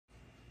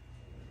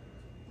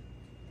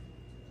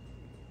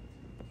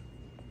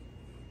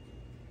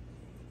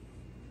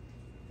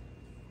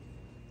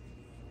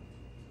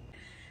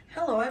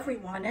Hello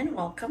everyone and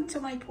welcome to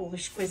my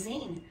Polish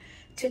cuisine.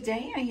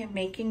 Today I am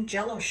making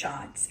Jell-O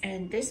shots,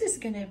 and this is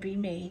going to be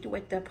made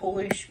with the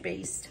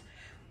Polish-based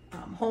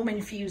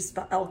home-infused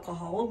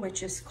alcohol,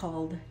 which is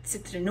called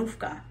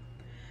Cytrynówka.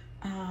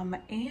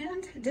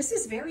 And this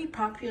is very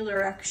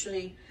popular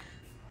actually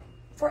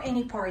for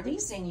any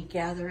parties, any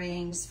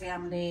gatherings,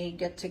 family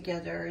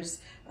get-togethers.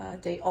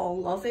 They all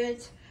love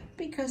it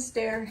because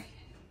they're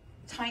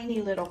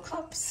tiny little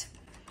cups.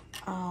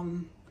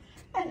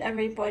 And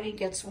everybody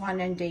gets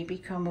one and they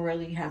become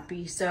really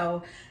happy.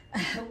 So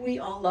we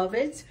all love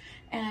it,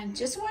 and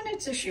just wanted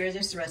to share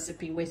this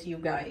recipe with you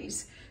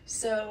guys.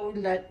 So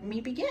let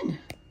me begin.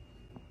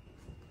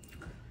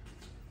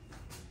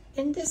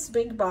 In this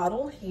big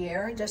bottle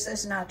here, this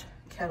is not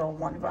Kettle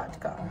One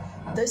vodka.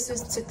 This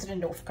is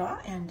Cytrynówka,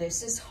 and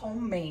this is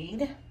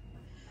homemade.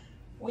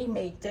 We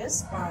make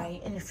this by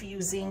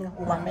infusing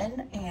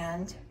lemon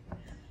and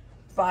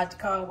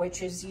vodka,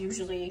 which is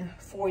usually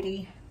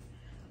 40%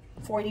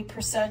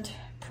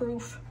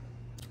 proof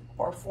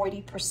or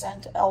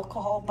 40%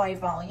 alcohol by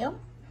volume.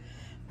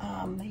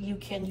 You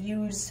can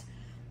use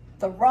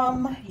the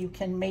rum. You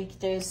can make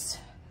this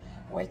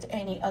with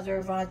any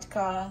other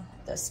vodka.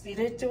 The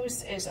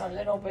spiritus is a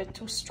little bit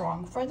too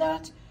strong for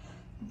that,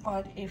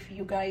 but if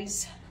you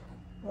guys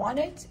want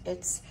it,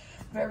 it's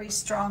very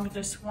strong.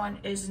 This one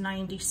is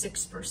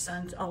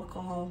 96%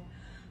 alcohol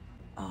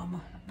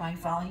by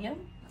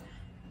volume.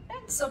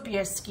 And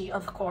Sobieski,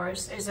 of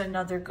course, is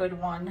another good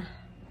one.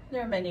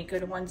 There are many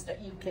good ones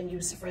that you can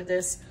use for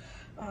this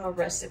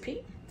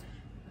recipe.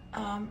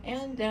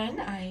 And then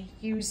I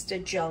use the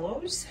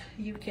Jell-Os.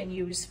 You can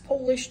use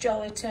Polish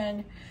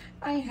gelatin.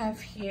 I have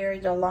here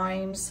the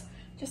limes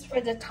just for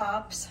the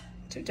tops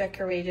to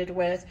decorate it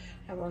with.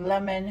 I have a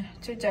lemon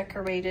to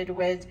decorate it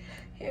with.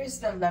 Here's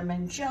the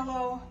lemon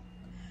Jell-O.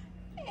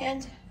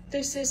 And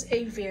this is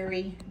a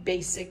very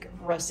basic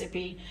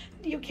recipe.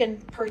 You can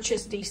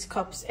purchase these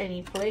cups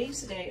any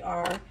place. They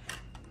are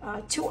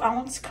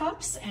 2-ounce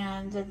cups,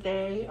 and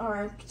they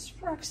are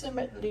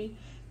approximately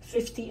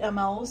 50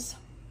 mLs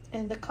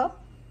in the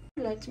cup.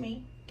 Let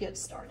me get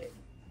started.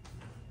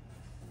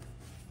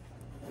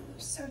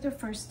 So the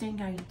first thing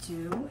I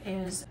do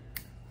is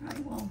I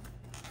will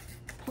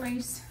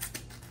place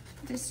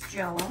this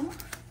Jell-O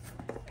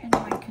in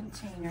my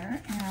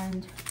container,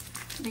 and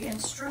the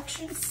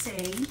instructions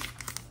say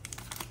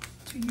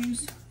to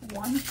use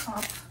 1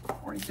 cup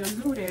or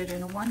dilute it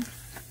in 1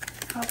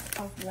 cup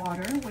of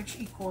water, which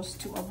equals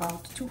to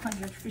about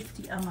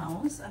 250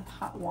 mLs of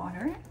hot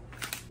water.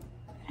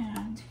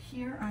 And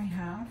here I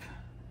have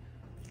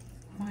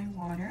my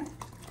water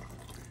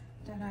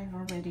that I've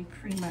already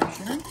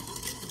pre-measured.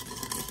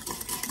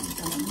 I'm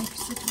going to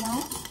mix it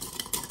well.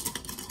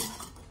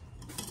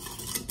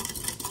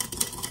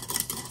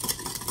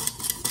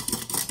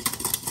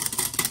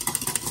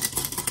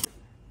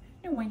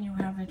 And when you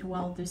have it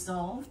well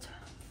dissolved,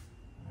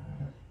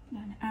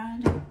 then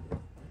add,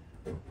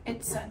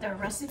 the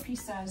recipe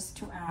says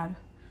to add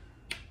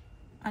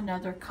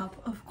another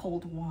cup of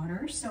cold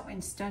water. So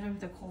instead of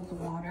the cold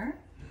water,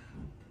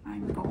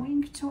 I'm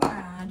going to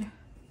add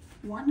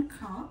 1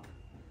 cup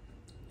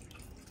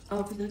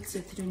of the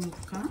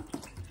Cytrynówka,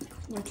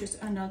 which is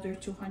another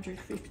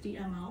 250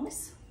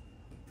 mLs.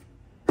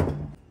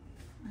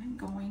 I'm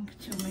going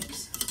to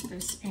mix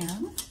this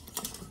in.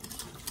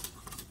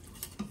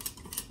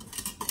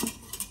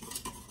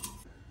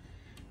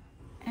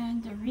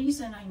 And the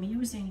reason I'm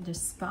using the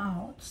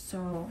spout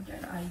so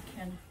that I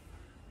can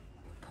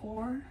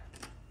pour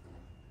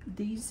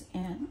these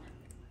in.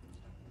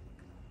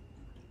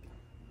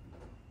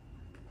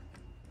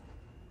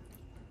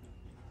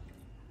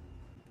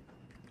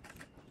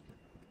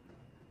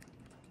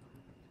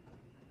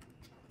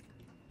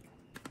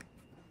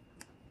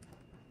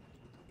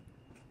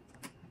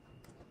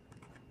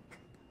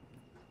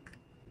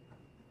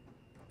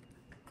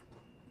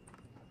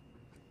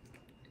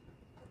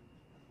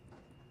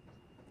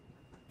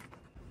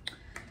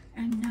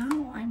 And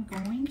now I'm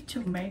going to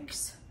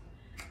mix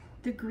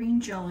the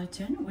green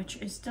gelatin, which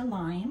is the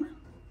lime.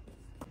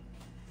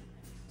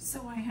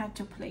 So I had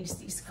to place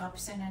these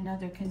cups in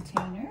another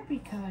container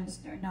because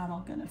they're not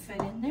all gonna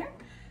fit in there.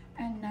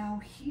 And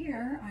now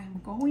here I'm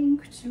going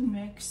to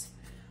mix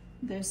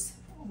this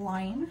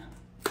lime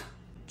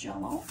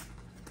Jell-O.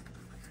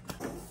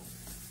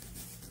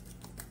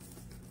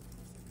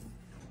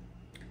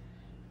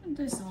 And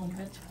dissolve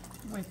it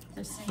with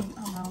the same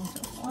amount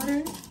of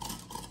water,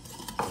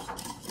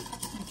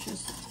 which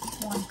is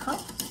 1 cup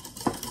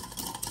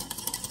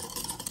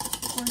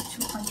or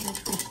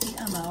 250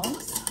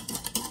 mLs.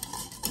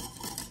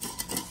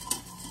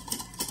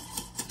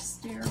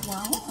 Stir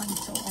well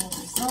until all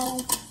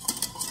dissolved.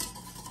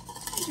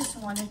 I just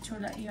wanted to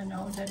let you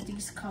know that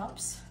these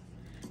cups,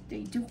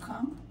 they do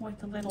come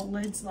with little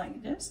lids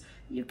like this.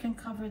 You can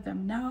cover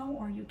them now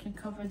or you can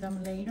cover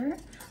them later.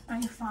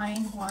 I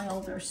find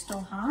while they're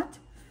still hot,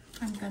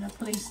 I'm gonna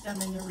place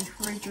them in the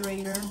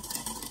refrigerator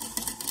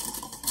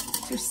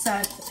to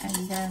set,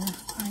 and then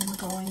I'm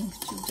going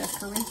to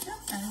decorate them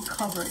and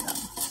cover them.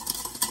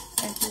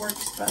 It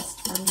works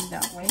best for me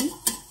that way.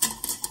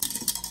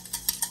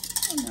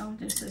 So now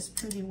this is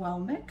pretty well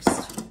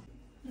mixed.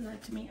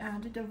 Let me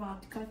add the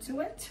vodka to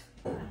it.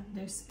 And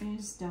this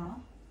is the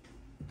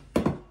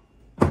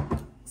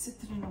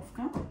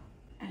Cytrynówka.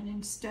 And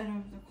instead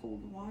of the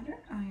cold water,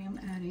 I am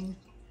adding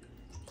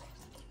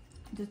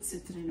the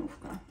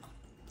Cytrynówka.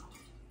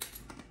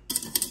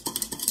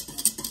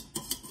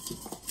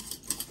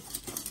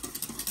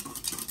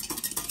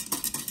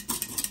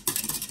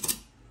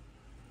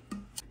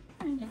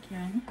 And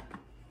again,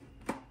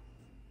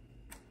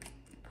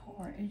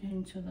 pour it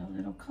into the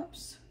little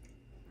cups.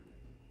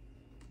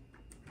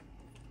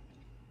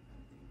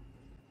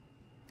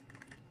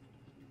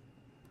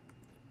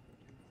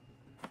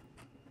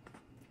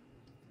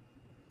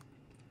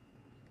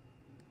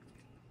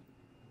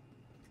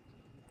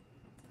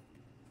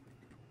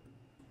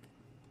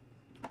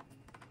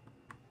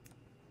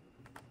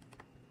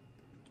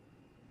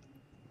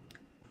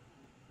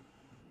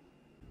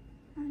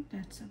 And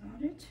that's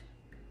about it.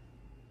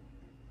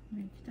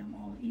 Make them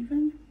all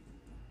even.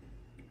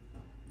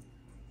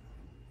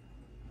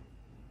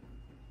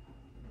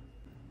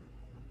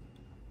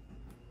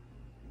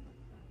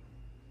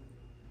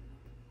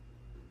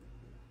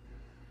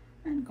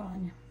 And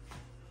gone.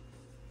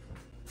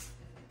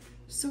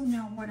 So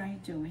now what I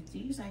do with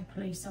these, I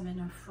place them in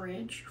a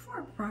fridge for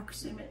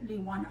approximately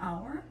 1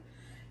 hour,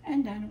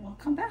 and then we'll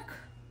come back.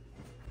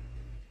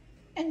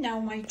 And now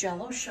my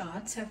Jell-O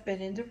shots have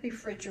been in the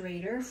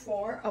refrigerator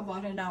for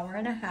about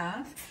 1.5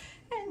 hours,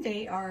 and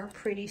they are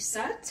pretty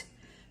set.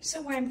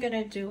 So what I'm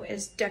gonna do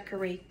is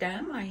decorate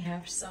them. I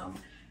have some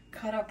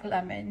cut up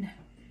lemon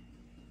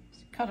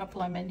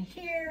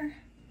here,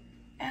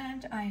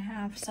 and I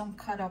have some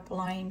cut up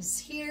limes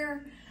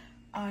here.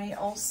 I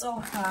also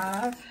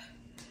have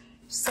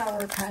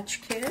Sour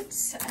Patch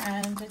Kids,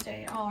 and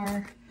they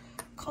are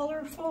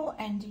colorful,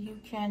 and you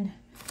can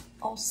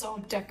also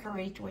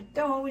decorate with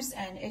those,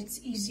 and it's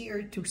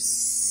easier to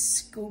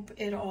scoop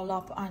it all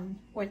up on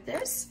with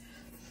this.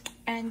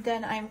 And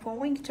then I'm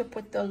going to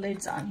put the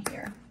lids on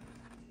here.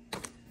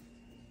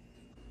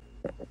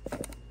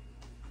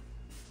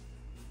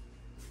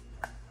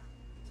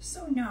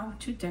 So now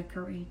to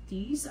decorate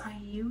these, I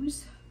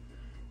use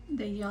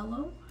the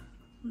yellow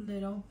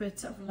little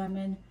bits of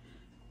lemon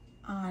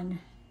on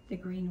the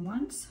green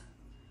ones,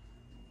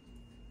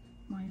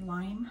 my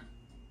lime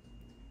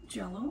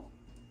Jell-O,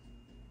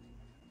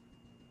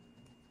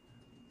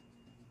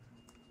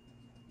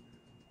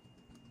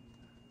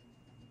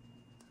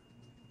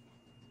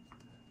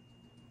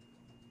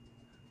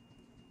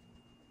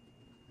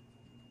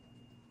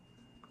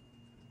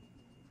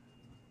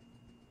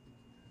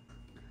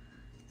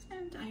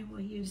 and I will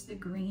use the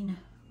green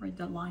or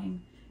the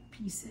lime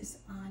pieces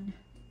on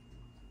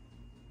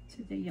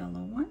to the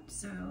yellow one.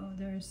 So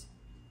there's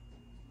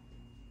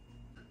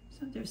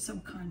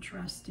some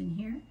contrast in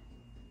here.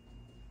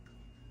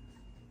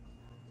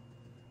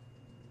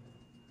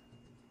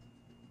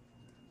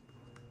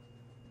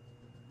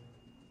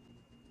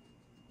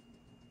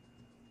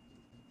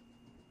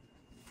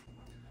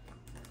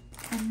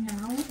 And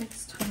now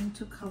it's time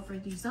to cover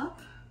these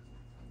up.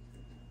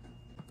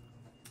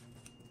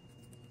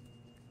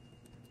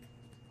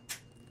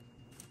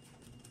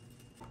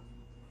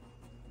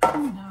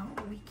 And now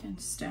we can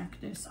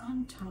stack this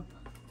on top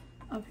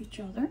of each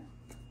other.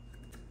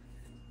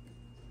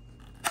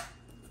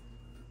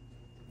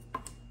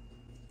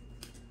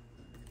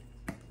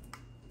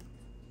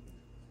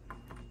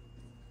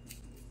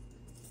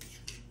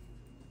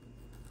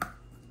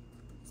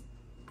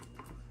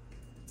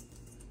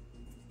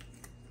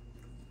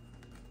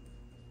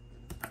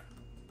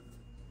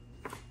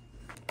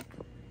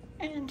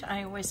 And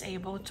I was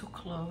able to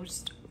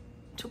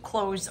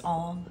close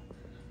all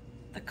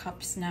the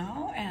cups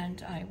now,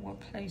 and I will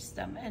place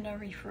them in a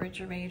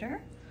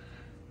refrigerator.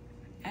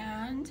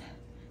 And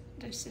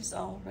this is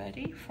all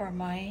ready for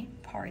my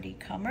party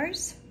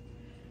comers.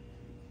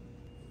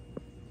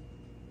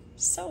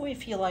 So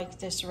if you like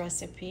this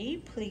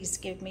recipe, please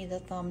give me the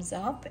thumbs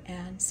up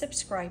and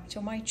subscribe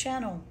to my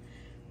channel.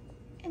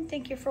 And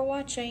thank you for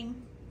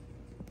watching.